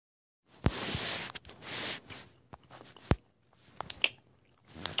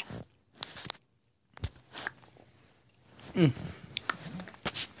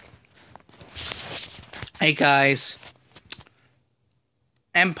Hey guys,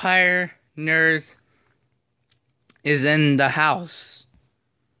 Empire Nerd is in the house.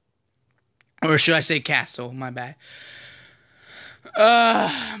 Or should I say castle, my bad.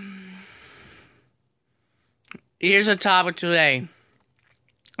 Here's a topic today.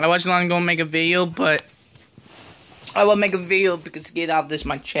 I wasn't going to make a video, but I will make a video because to get out this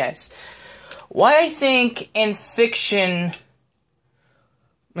my chest. Why I think in fiction,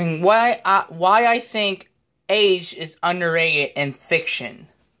 why I think age is underrated in fiction.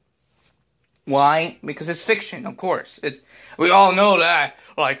 Why? Because it's fiction, of course. We all know that.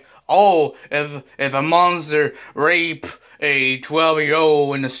 Like, oh, if a monster rape a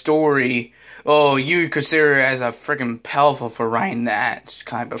 12-year-old in a story, oh, you consider it as a freaking powerful for writing that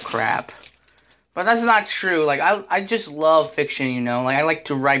kind of crap. But that's not true. Like, I just love fiction, you know. Like, I like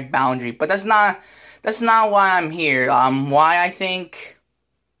to write boundary. But that's not why I'm here. Why I think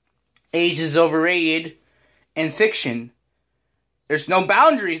age is overrated in fiction. There's no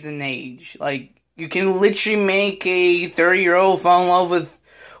boundaries in age. Like, you can literally make a 30-year-old fall in love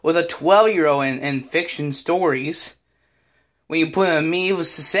with a 12-year-old in fiction stories. When you put a medieval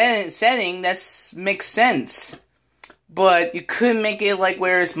setting, that makes sense. But you could make it like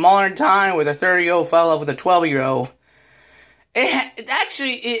where it's modern time, where the 30-year-old fell in love with a 12-year-old.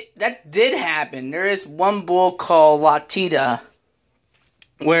 That did happen. There is one book called Latita,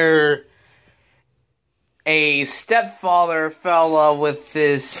 where a stepfather fell in love with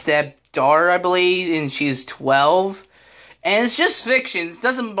his stepdaughter, I believe, and she's 12. And it's just fiction. It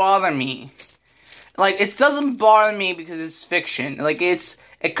doesn't bother me. Like, it doesn't bother me because it's fiction. Like, it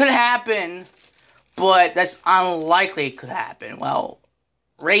could happen, but that's unlikely it could happen. Well,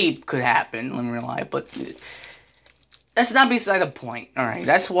 rape could happen in real life, but that's not beside the point. Alright,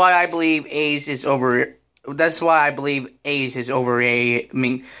 that's why I believe age is overrated. That's why I believe age is overrated.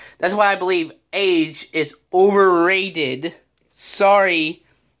 That's why I believe age is overrated. Sorry,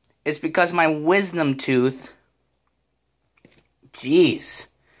 it's because my wisdom tooth. Jeez,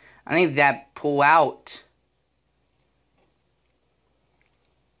 I need that pull out.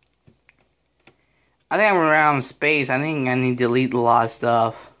 I think I'm around space. I think I need to delete a lot of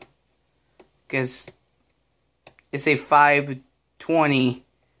stuff. Because it's a 5:20.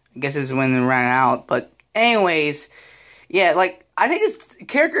 I guess it's when it ran out. But anyways, yeah, like, I think it's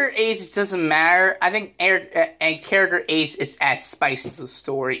character age doesn't matter. I think character age is adds spice to the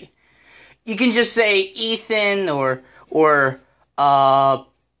story. You can just say Ethan or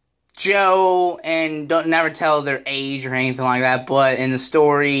Joe and don't never tell their age or anything like that. But in the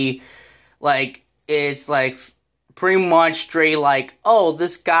story, like, it's like pretty much straight like, oh,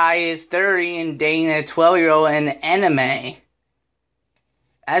 this guy is 30 and dating a 12-year-old in anime.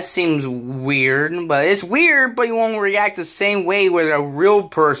 That seems weird, but it's weird, but you won't react the same way where a real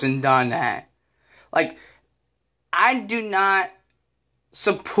person done that. Like, I do not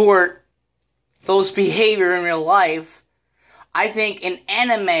support those behavior in real life. I think in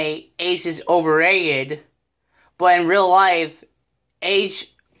anime, age is overrated, but in real life,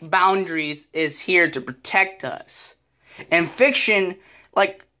 age boundaries is here to protect us. In fiction,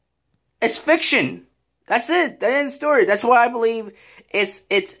 like, it's fiction. That's it. That is the story. That's why I believe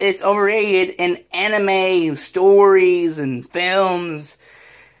it's overrated in anime stories and films.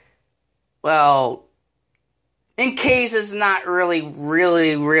 Well, in case it's not really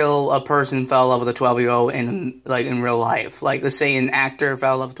real, a person fell in love with a 12-year-old in real life. Like, let's say an actor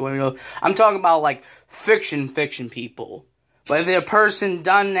fell in love with a 12-year-old. I'm talking about, like, fiction people. But if a person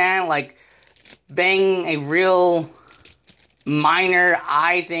done that, like, bang a real minor,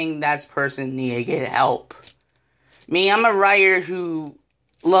 I think that person need to get help. I'm a writer who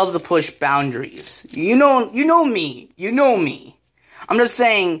loves to push boundaries. You know me. I'm just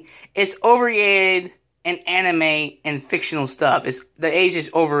saying, it's overrated in anime and fictional stuff. The age is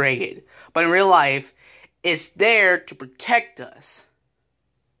overrated. But in real life, it's there to protect us.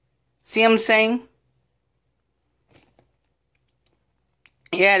 See what I'm saying?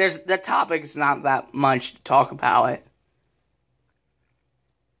 Yeah, that topic is not that much to talk about it.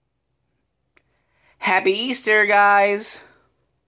 Happy Easter, guys!